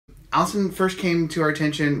Alison first came to our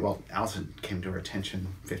attention, well, Alison came to our attention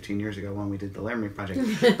 15 years ago when we did the Laramie Project,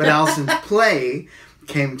 but Alison's play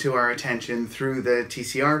came to our attention through the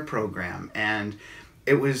TCR program, and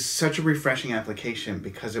it was such a refreshing application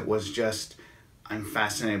because it was just, I'm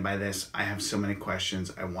fascinated by this, I have so many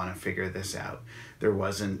questions, I want to figure this out. There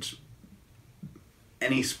wasn't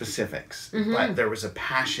any specifics, but there was a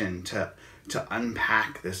passion to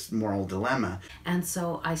unpack this moral dilemma. And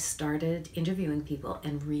so I started interviewing people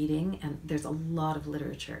and reading, and there's a lot of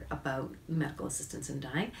literature about medical assistance in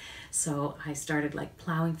dying. So I started like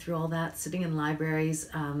plowing through all that, sitting in libraries,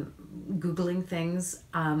 Googling things.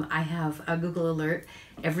 I have a Google alert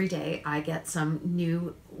every day. I get some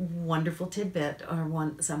new wonderful tidbit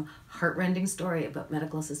or some heartrending story about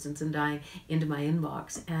medical assistance in dying into my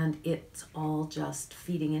inbox, and it's all just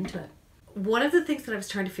feeding into it. One of the things that I was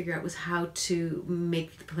trying to figure out was how to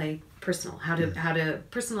make the play personal, how to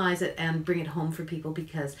personalize it and bring it home for people,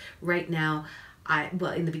 because right now,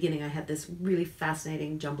 in the beginning I had this really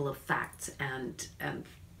fascinating jumble of facts, and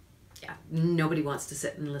nobody wants to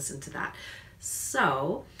sit and listen to that.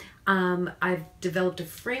 So I've developed a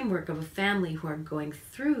framework of a family who are going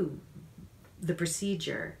through the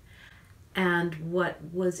procedure. And what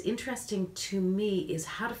was interesting to me is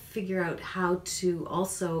how to figure out how to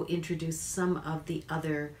also introduce some of the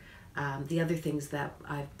other things that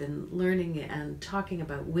I've been learning and talking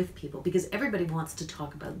about with people, because everybody wants to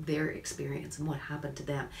talk about their experience and what happened to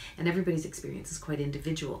them, and everybody's experience is quite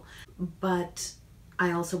individual. But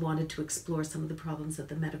I also wanted to explore some of the problems that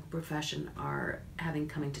the medical profession are having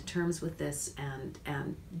coming to terms with this,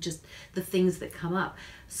 and just the things that come up.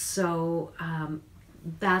 So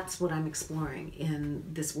that's what I'm exploring in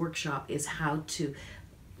this workshop, is how to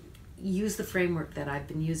use the framework that I've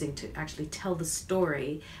been using to actually tell the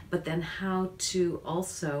story, but then how to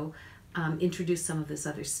also introduce some of this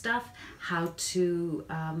other stuff, how to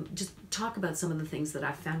just talk about some of the things that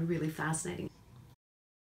I've found really fascinating.